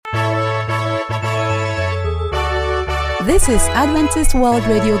This is Adventist World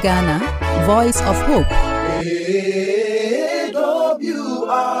Radio Ghana, Voice of Hope. AWR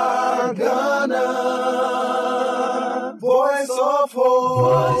Ghana, Voice of Hope.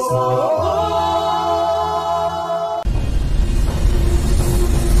 Voice of Hope.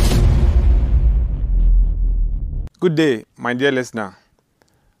 Good day, my dear listener.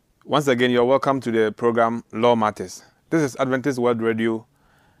 Once again, you're welcome to the program Law Matters. This is Adventist World Radio,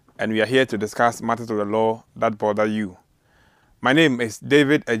 and we are here to discuss matters of the law that bother you. My name is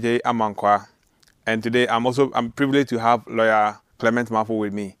David Ajay Amankwa, and today I'm privileged to have lawyer Clement Mafo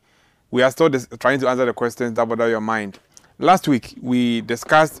with me. We are still trying to answer the questions that bother your mind. Last week, we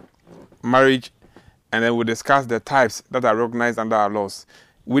discussed marriage, and then we discussed the types that are recognized under our laws.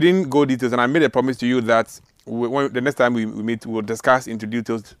 We didn't go details, and I made a promise to you that the next time we meet, we'll discuss into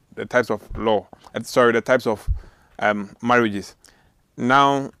details the types of the types of marriages.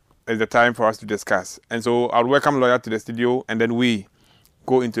 Now is the time for us to discuss. And so I'll welcome lawyer to the studio, and then we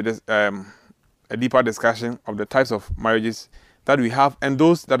go into this a deeper discussion of the types of marriages that we have and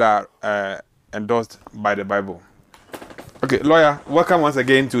those that are endorsed by the Bible. Okay, lawyer, welcome once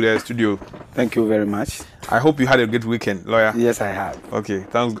again to the studio. Thank you very much. I hope you had a good weekend, lawyer. Yes, I have. Okay,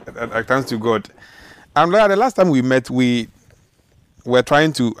 thanks to God. Lawyer, the last time we met, we were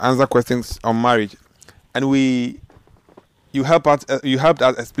trying to answer questions on marriage, and you helped us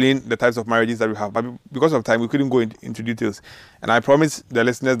explain the types of marriages that we have. But because of time, we couldn't go into details. And I promised the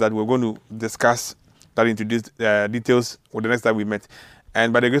listeners that we're going to discuss that into details with the next time we met.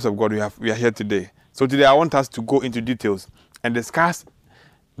 And by the grace of God, we are here today. So today, I want us to go into details and discuss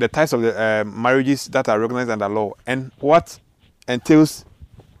the types of the marriages that are recognized under law and what entails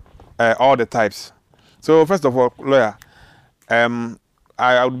all the types. So first of all, lawyer,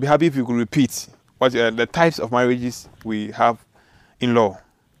 I would be happy if you could repeat what the types of marriages we have in law.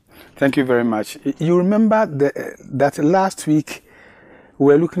 Thank you very much. You remember that last week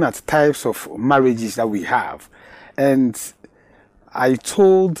we were looking at types of marriages that we have, and I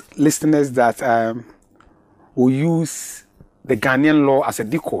told listeners that we use the Ghanaian law as a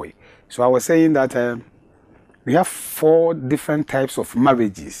decoy. So I was saying that we have 4 different types of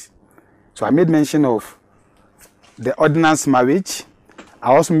marriages. So I made mention of the ordinance marriage.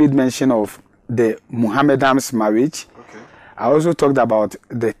 I also made mention of the Muhammadan's marriage. Okay. I also talked about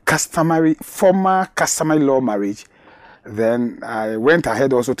the former customary law marriage. Then I went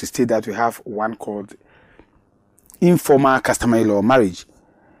ahead also to state that we have one called informal customary law marriage.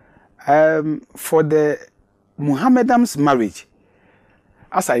 For the Muhammadan's marriage,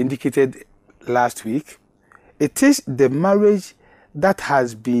 as I indicated last week, it is the marriage that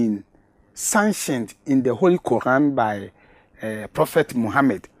has been sanctioned in the Holy Quran by Prophet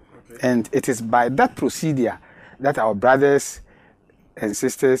Muhammad. Okay. And it is by that procedure that our brothers and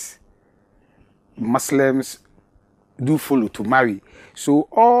sisters, Muslims, do follow to marry. So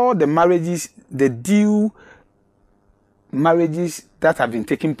all the marriages, the due marriages that have been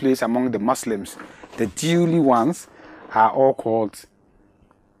taking place among the Muslims, the duly ones, are all called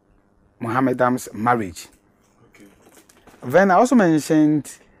Muhammadan's marriage. Okay. Then I also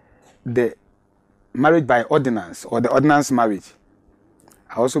mentioned the marriage by ordinance, or the ordinance marriage.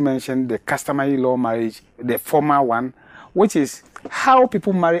 I also mentioned the customary law marriage, the former one, which is how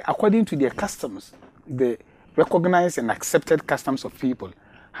people marry according to their customs, the recognized and accepted customs of people,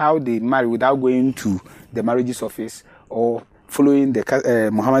 how they marry without going to the marriages office or following the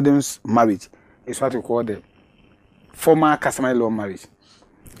Muhammadan's marriage. Is what we call the former customary law marriage.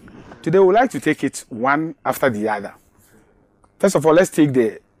 Today we would like to take it one after the other. First of all, let's take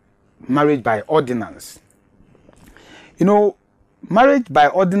the marriage by ordinance. You know, marriage by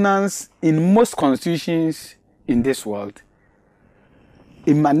ordinance in most constitutions in this world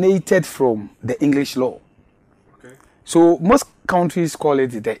emanated from the English law. Okay. So most countries call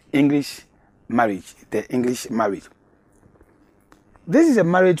it the English marriage, This is a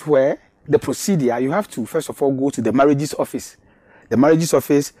marriage where the procedure, you have to first of all go to the marriages office. The marriages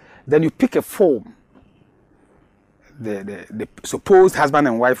office, then you pick a form. The supposed husband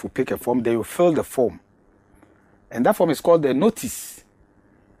and wife will pick a form, they will fill the form. And that form is called the notice.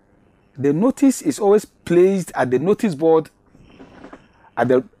 The notice is always placed at the notice board at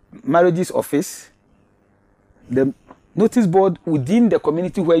the marriages office. The notice board within the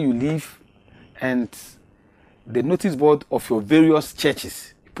community where you live, and the notice board of your various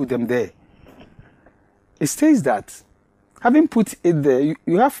churches. You put them there. It says that having put it there,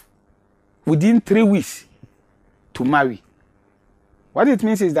 you have within 3 weeks to marry. What it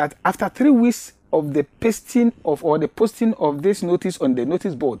means is that after 3 weeks of the posting of this notice on the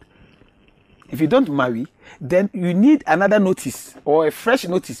notice board, if you don't marry, then you need another notice or a fresh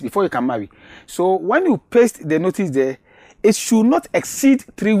notice before you can marry. So when you paste the notice there, it should not exceed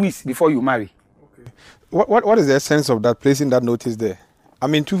 3 weeks before you marry. Okay. What is the essence of that, placing that notice there? I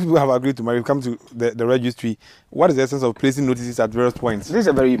mean, two people have agreed to marry, we come to the registry. What is the essence of placing notices at various points? This is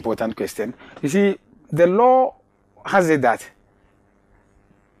a very important question. You see, the law has it that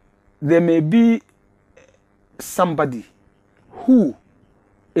there may be somebody who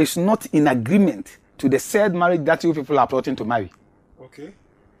is not in agreement to the said marriage that you people are plotting to marry. Okay.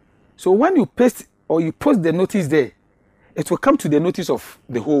 So when you paste or you post the notice there, it will come to the notice of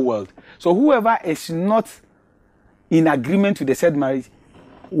the whole world. So whoever is not in agreement to the said marriage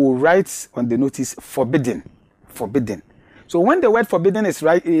will write on the notice forbidden. Forbidden. So when the word forbidden is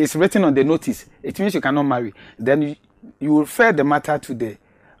written on the notice, it means you cannot marry. Then you will refer the matter to the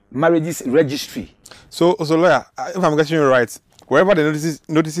marriages registry. So lawyer, if I'm getting you right, wherever the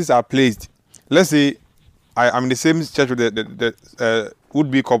notices are placed, let's say I'm in the same church with the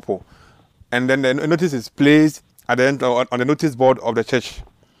would-be couple, and then the notice is placed at the end on the notice board of the church,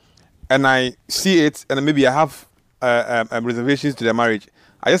 and I see it, and maybe I have reservations to the marriage.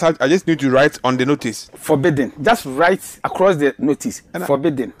 I just need to write on the notice. Forbidden. Just write across the notice. And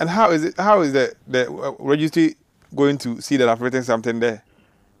forbidden. And how is the registry going to see that I've written something there?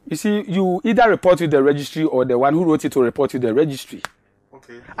 You see, you either report to the registry or the one who wrote it to report to the registry.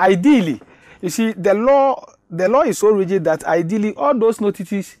 Okay. Ideally, you see, the law is so rigid that ideally all those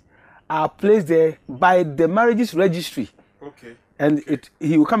notices are placed there by the marriages registry. Okay. And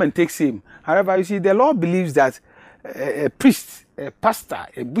he will come and take same. However, you see, the law believes that a priest, a pastor,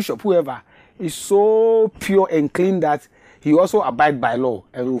 a bishop, whoever, is so pure and clean that he also abides by law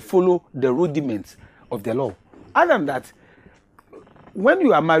and will follow the rudiments of the law. Other than that, when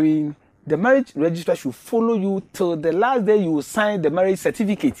you are marrying, the marriage registrar should follow you till the last day you will sign the marriage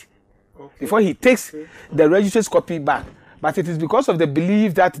certificate. Okay. Before he takes the registrar's copy back. But it is because of the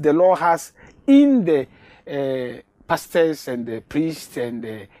belief that the law has in the pastors and the priests and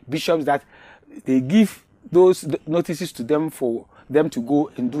the bishops that they give those notices to them for them to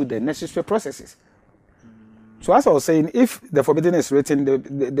go and do the necessary processes. So as I was saying, if the forbidden is written,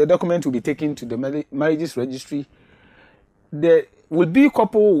 the document will be taken to the marriages registry. The would-be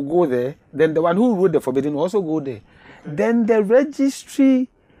couple will go there, then the one who wrote the forbidden will also go there. Then the registry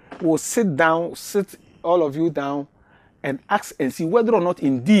will sit all of you down and ask and see whether or not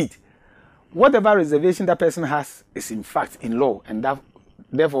indeed whatever reservation that person has is in fact in law and that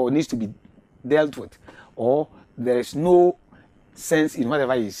therefore needs to be dealt with, or there is no sense in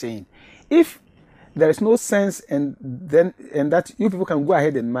whatever he is saying. If there is no sense and that you people can go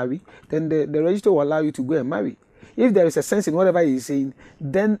ahead and marry, then the registry will allow you to go and marry. If there is a sense in whatever he is saying,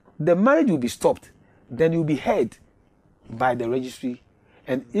 then the marriage will be stopped. Then you'll be heard by the registry.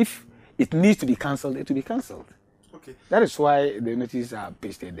 And if it needs to be cancelled, it will be cancelled. Okay. That is why the notices are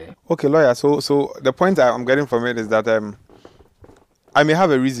pasted there. Okay, lawyer. So the point I'm getting from it is that I may have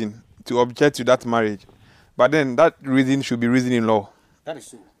a reason to object to that marriage, but then that reason should be reason in law. That is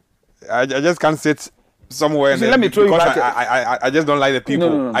true. I just can't sit somewhere and let me throw you back. I just don't like the people.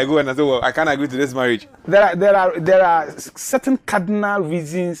 No. I go and I say, well, I can't agree to this marriage. There are certain cardinal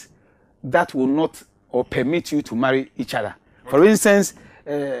reasons that will not or permit you to marry each other. For instance,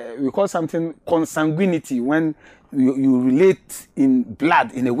 we call something consanguinity, when you relate in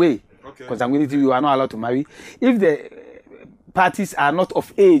blood in a way. Okay. Consanguinity, you are not allowed to marry. If the parties are not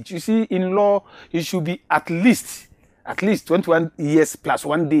of age, you see, in law, you should be at least 21 years plus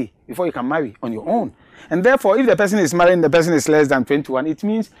 1 day before you can marry on your own. And therefore, if the person is marrying, the person is less than 21, it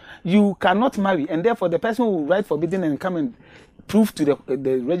means you cannot marry. And therefore, the person will write forbidden and come and prove to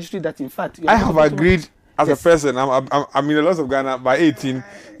the registry that, in fact, I have agreed as a person. I'm in the laws of Ghana. By 18,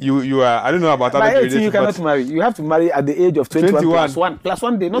 you are. I don't know about by 18, you cannot marry. You have to marry at the age of 21 plus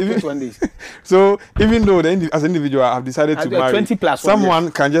 1 day, not 21 days. So even though as an individual I have decided to marry, 20 plus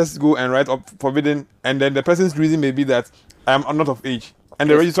someone can just go and write up forbidden, and then the person's reason may be that I am not of age. And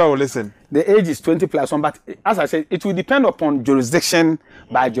the registrar will listen. The age is 20 plus 1, but as I said, it will depend upon jurisdiction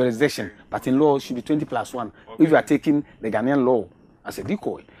by jurisdiction. But in law, it should be 20 plus 1 if you are taking the Ghanaian law as a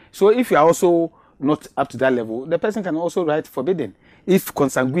decoy. So if you are also not up to that level, the person can also write forbidden. If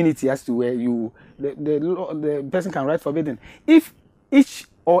consanguinity has to where the person can write forbidden. If each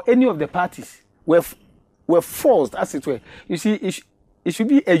or any of the parties were forced, as it were, you see, it should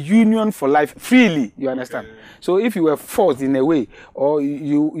be a union for life freely, you understand? Okay. So if you were forced in a way, or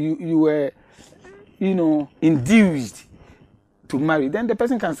you were, induced to marry, then the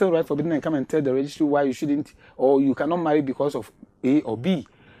person can still write forbidden and come and tell the registry why you shouldn't, or you cannot marry because of A or B.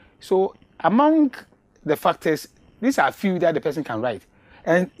 So among the factors, these are a few that the person can write.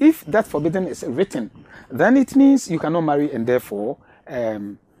 And if that forbidden is written, then it means you cannot marry, and therefore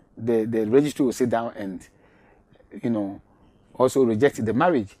the registry will sit down and, also reject the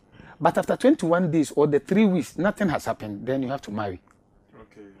marriage. But after 21 days or the 3 weeks, nothing has happened, then you have to marry.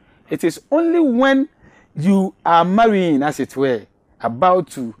 Okay. It is only when you are marrying, as it were, about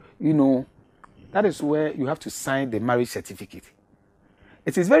to, that is where you have to sign the marriage certificate.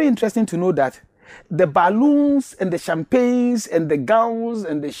 It is very interesting to know that the balloons and the champagnes and the gowns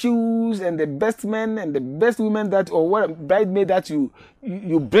and the shoes and the best men and the best women bridesmaid that you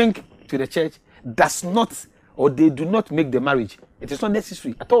bring to the church does not, or they do not make the marriage. It is not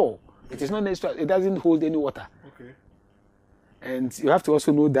necessary at all. It is not necessary. It doesn't hold any water. Okay. And you have to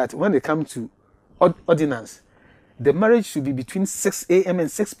also know that when it comes to ordinance, the marriage should be between 6 a.m.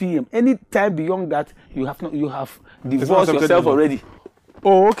 and 6 p.m. Any time beyond that, you have divorced yourself already.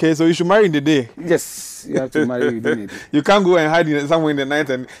 Oh, okay. So you should marry in the day. Yes, you have to marry within it. You can't go and hide somewhere in the night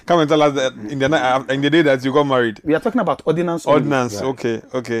and come and tell us that in the day that you got married. We are talking about ordinance. Ordinance. Only.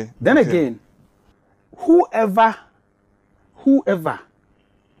 Okay. Then again, whoever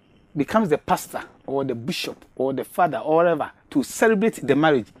becomes the pastor or the bishop or the father or whatever to celebrate the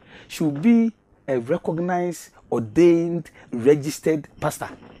marriage should be a recognized, ordained, registered pastor.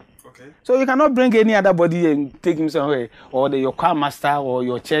 Okay. So you cannot bring any other body and take him somewhere, or your choir master or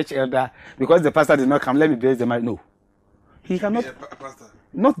your church elder, because the pastor did not come, let me bless the marriage. No. He cannot. A pastor.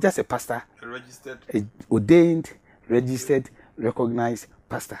 Not just a pastor. A registered. A ordained, registered, recognized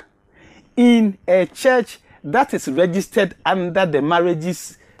pastor. In a church that is registered under the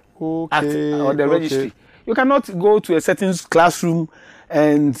Marriages Act or the registry. You cannot go to a certain classroom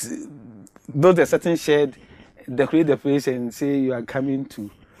and build a certain shed, decorate the place and say you are coming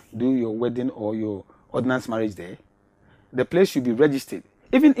to do your wedding or your ordinance marriage there. The place should be registered.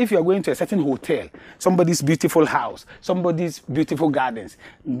 Even if you are going to a certain hotel, somebody's beautiful house, somebody's beautiful gardens,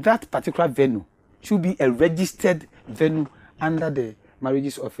 that particular venue should be a registered venue under the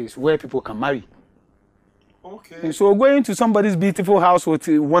marriages office where people can marry. Okay. And so going to somebody's beautiful house with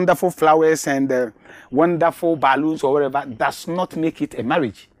wonderful flowers and wonderful balloons or whatever does not make it a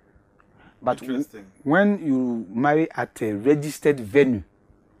marriage. But when you marry at a registered venue,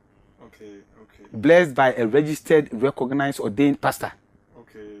 blessed by a registered, recognized, ordained pastor,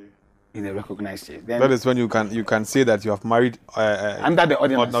 in a recognized church, then that is when you can say that you have married under the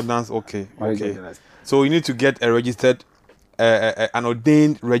ordinance. Okay. Ordinance. So you need to get a registered, an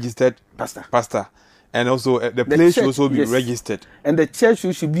ordained registered pastor. And also the place should also be registered. And the church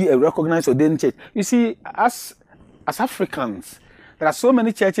should be a recognized ordained church. You see, as Africans, there are so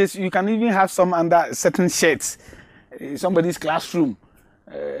many churches. You can even have some under certain sheds, somebody's classroom.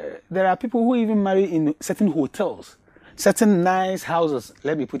 There are people who even marry in certain hotels, certain nice houses.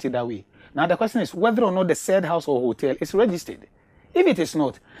 Let me put it that way. Now the question is whether or not the said house or hotel is registered. If it is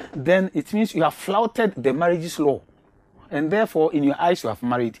not, then it means you have flouted the marriages law. And therefore, in your eyes, you have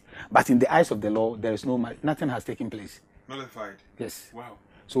married. But in the eyes of the law, there is no marriage. Nothing has taken place. Nullified. Yes. Wow.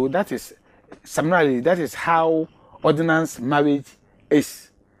 So that is, summarily, that is how ordinance marriage is.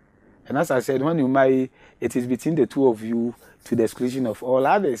 And as I said, when you marry, it is between the two of you to the exclusion of all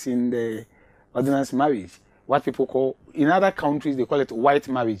others in the ordinance marriage. What people call, in other countries, they call it white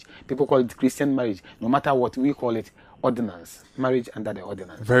marriage. People call it Christian marriage. No matter what, we call it ordinance. Marriage under the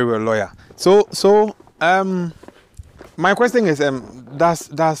ordinance. Very well, lawyer. So, my question is, does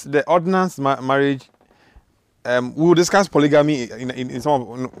the ordinance marriage? We will discuss polygamy in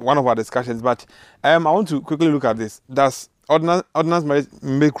one of our discussions, but I want to quickly look at this. Does ordinance marriage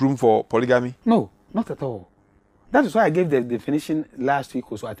make room for polygamy? No, not at all. That is why I gave the definition last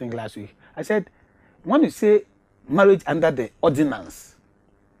week, or so I think last week. I said, when you say marriage under the ordinance,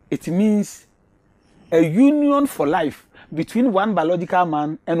 it means a union for life between one biological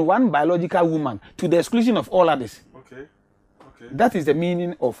man and one biological woman to the exclusion of all others. Okay. That is the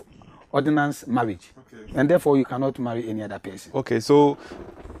meaning of ordinance marriage. Okay. And therefore you cannot marry any other person. Okay, so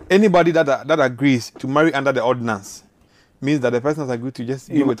anybody that agrees to marry under the ordinance means that the person has agreed to just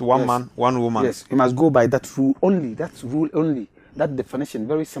be with one man, one woman. Yes, you must go by that rule only. That rule only. That definition,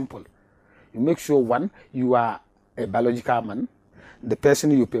 very simple. You make sure, one, you are a biological man. The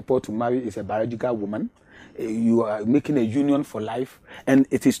person you purport to marry is a biological woman. You are making a union for life, and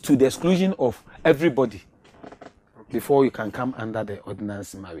it is to the exclusion of everybody before you can come under the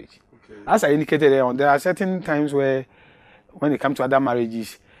ordinance marriage. Okay. As I indicated earlier on, there are certain times where, when it comes to other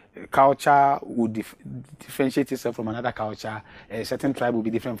marriages, culture would differentiate itself from another culture. A certain tribe will be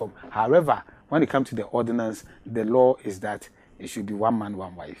different from. However, when it comes to the ordinance, the law is that it should be one man,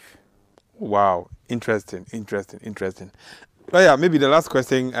 one wife. Wow, interesting. Oh yeah, maybe the last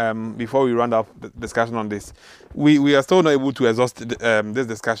question before we round up the discussion on this. We are still not able to exhaust this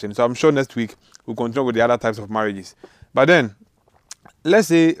discussion, so I'm sure next week we'll continue with the other types of marriages. But then, let's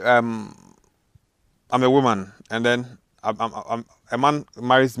say I'm a woman and then a man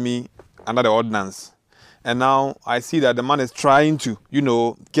marries me under the ordinance, and now I see that the man is trying to,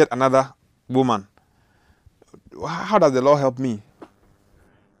 get another woman. How does the law help me?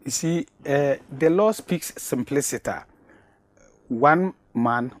 You see, the law speaks simplicity. One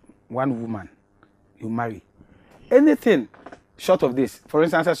man, one woman, you marry. Anything short of this, for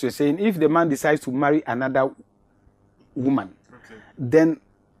instance, as you're saying, if the man decides to marry another woman, then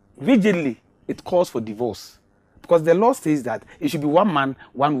rigidly it calls for divorce. Because the law says that it should be one man,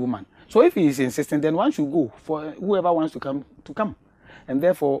 one woman. So if he is insisting, then one should go for whoever wants to come. And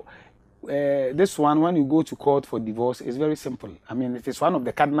therefore, this one, when you go to court for divorce, is very simple. I mean, it is one of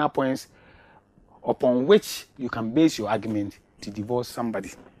the cardinal points upon which you can base your argument to divorce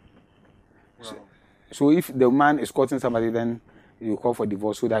somebody. Wow. So if the man is courting somebody, then you call for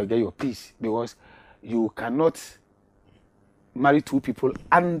divorce so that you get your peace, because you cannot marry two people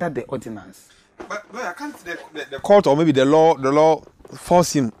under the ordinance. But I can't the court or maybe the law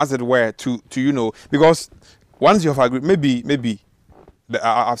force him, as it were, to because once you have agreed, maybe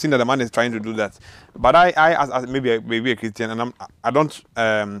I've seen that the man is trying to do that. But I as maybe a Christian, and I don't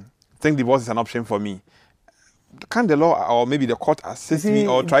think divorce is an option for me. Can the law or maybe the court assist me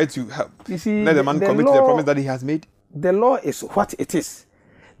or try to help let the man commit to the promise that he has made? The law is what it is.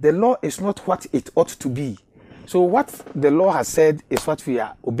 The law is not what it ought to be. So what the law has said is what we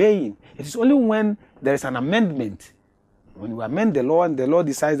are obeying. It is only when there is an amendment, when we amend the law and the law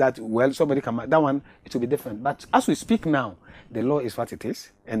decides that, well, somebody can, that one, it will be different. But as we speak now, the law is what it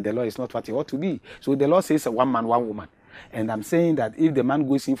is, and the law is not what it ought to be. So the law says one man, one woman. And I'm saying that if the man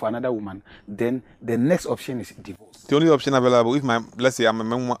goes in for another woman, then the next option is divorce. The only option available, if let's say I'm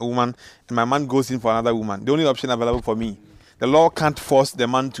a woman and my man goes in for another woman, the only option available for me, the law can't force the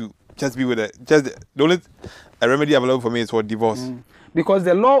man to just be with the only remedy available for me is for divorce. Because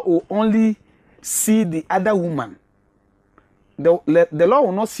the law will only see the other woman. The law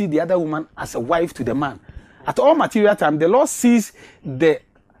will not see the other woman as a wife to the man. At all material time, the law sees the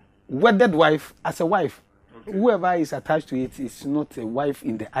wedded wife as a wife. Okay. Whoever is attached to it is not a wife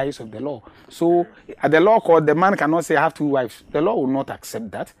in the eyes of the law. So at the law court, the man cannot say I have two wives. The law will not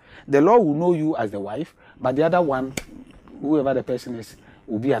accept that. The law will know you as the wife, but the other one, whoever the person is,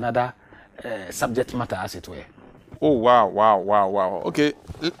 will be another subject matter, as it were. Oh, wow. Okay,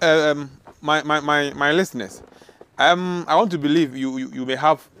 my listeners, I want to believe you may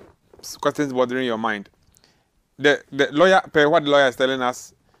have questions bothering your mind. The lawyer, what the lawyer is telling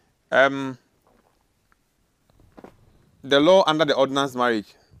us, the law under the ordinance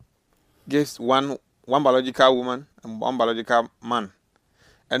marriage gives one biological woman and one biological man.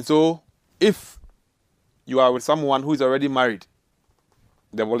 And so, if you are with someone who is already married,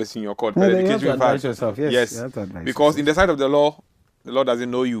 the ball is in your court. No, you have to advise yourself. Yes. Yes. Because in the sight of the law doesn't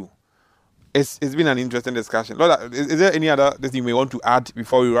know you. It's been an interesting discussion. Lord, is there any other thing you may want to add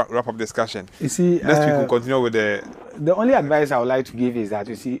before we wrap up discussion? You see, next week we'll continue with the... The only advice I would like to give is that,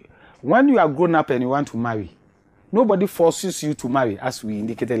 you see, when you are grown up and you want to marry, nobody forces you to marry, as we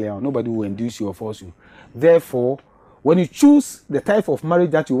indicated earlier on. Nobody will induce you or force you. Therefore, when you choose the type of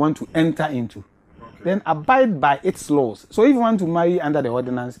marriage that you want to enter into, then abide by its laws. So if you want to marry under the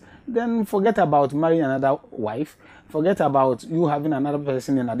ordinance, then forget about marrying another wife. Forget about you having another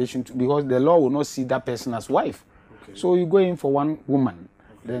person in addition to, because the law will not see that person as wife. Okay. So you go in for one woman,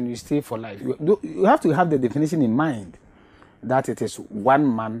 then you stay for life. You have to have the definition in mind that it is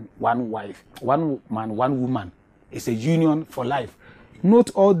one man, one wife, one man, one woman. It's a union for life.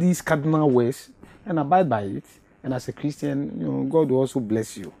 Note all these cardinal ways and abide by it. And as a Christian, God will also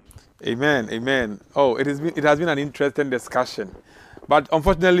bless you. Amen. Oh, it has been an interesting discussion, but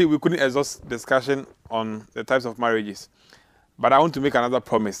unfortunately we couldn't exhaust discussion on the types of marriages. But I want to make another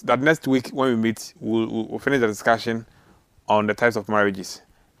promise that next week when we meet, we'll finish the discussion on the types of marriages.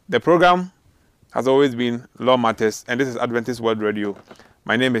 The program has always been Law Matters, and this is Adventist World Radio.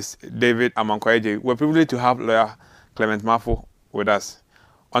 My name is David Amankwaeje. We're privileged to have lawyer Clement Mafo with us.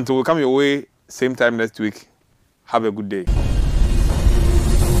 Until we come your way, same time next week, have a good day.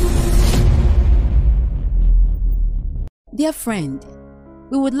 Dear friend,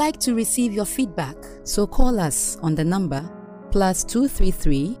 we would like to receive your feedback, so call us on the number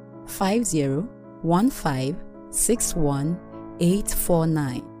 +233 50 15 61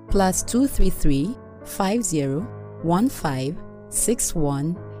 849 +233 50 15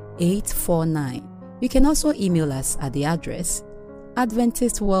 61 849. You can also email us at the address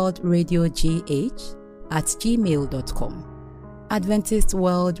adventistworldradiogh@gmail.com.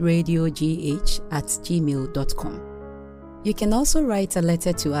 adventistworldradiogh@gmail.com. You can also write a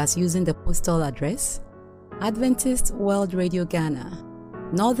letter to us using the postal address Adventist World Radio Ghana,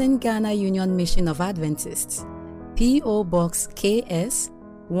 Northern Ghana Union Mission of Adventists, P.O. Box KS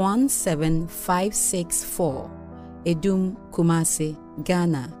 17564, Edum, Kumasi,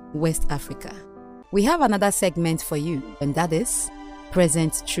 Ghana, West Africa. We have another segment for you, and that is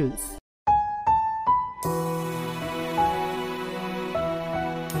Present Truth.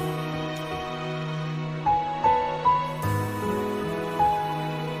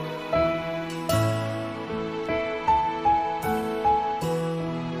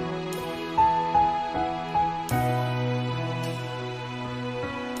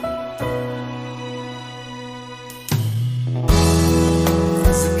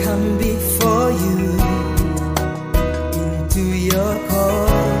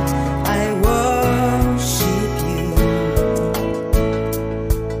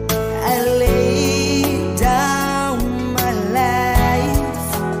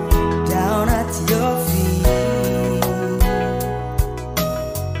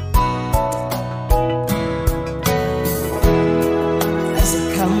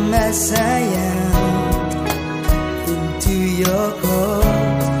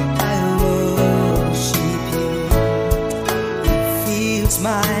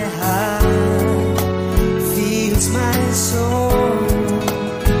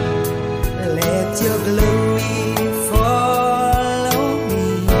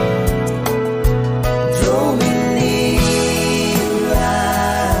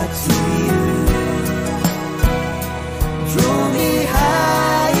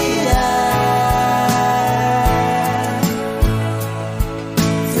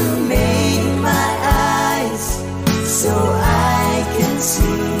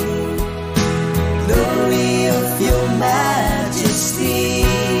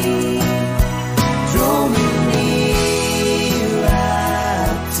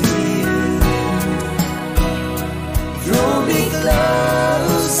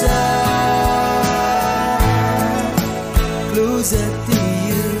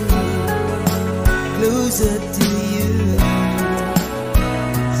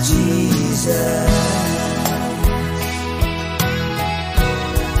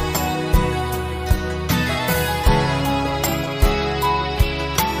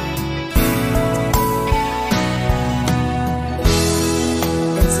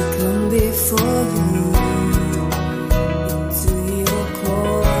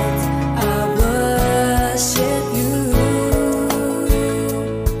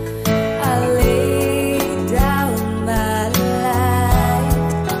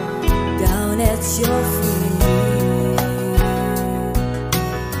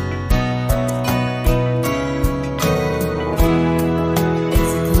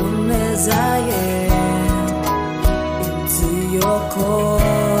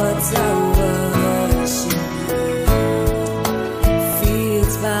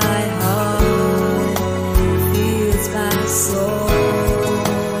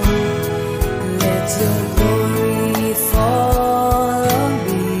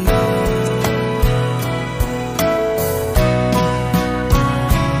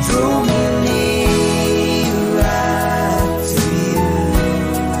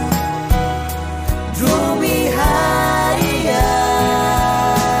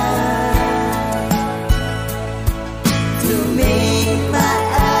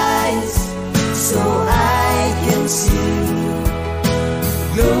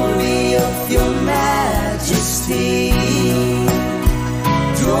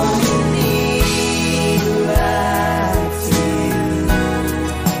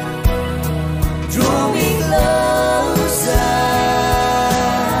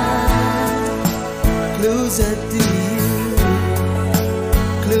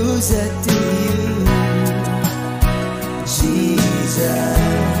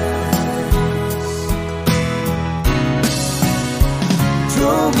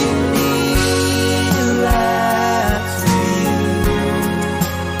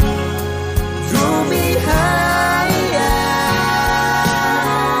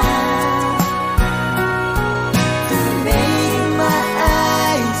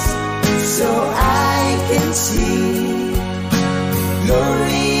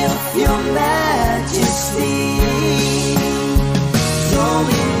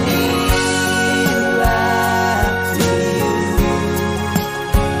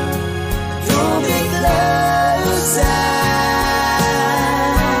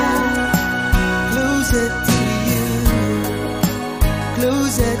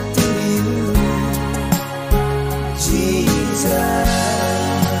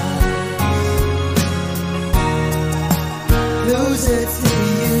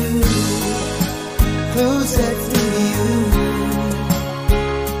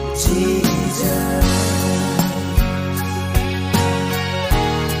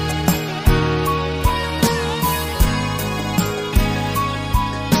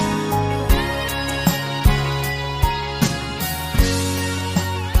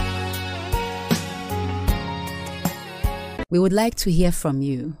 We would like to hear from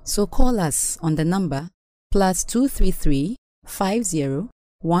you, so call us on the number +233 50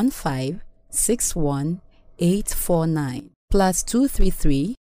 15 61 849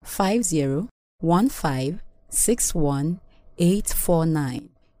 +233 50 15 61 849.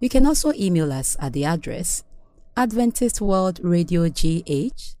 You can also email us at the address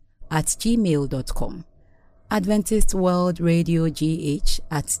adventistworldradiogh@gmail.com.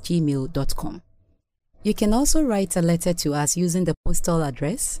 adventistworldradiogh@gmail.com. You can also write a letter to us using the postal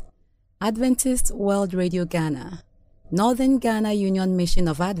address Adventist World Radio Ghana, Northern Ghana Union Mission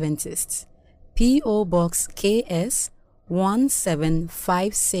of Adventists, P.O. Box KS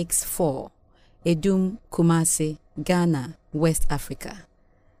 17564, Edum, Kumasi, Ghana, West Africa.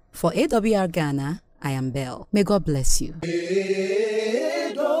 For AWR Ghana, I am Belle. May God bless you. AWR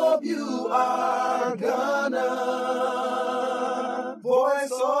Ghana,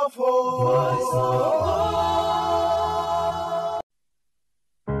 Voice of Hope.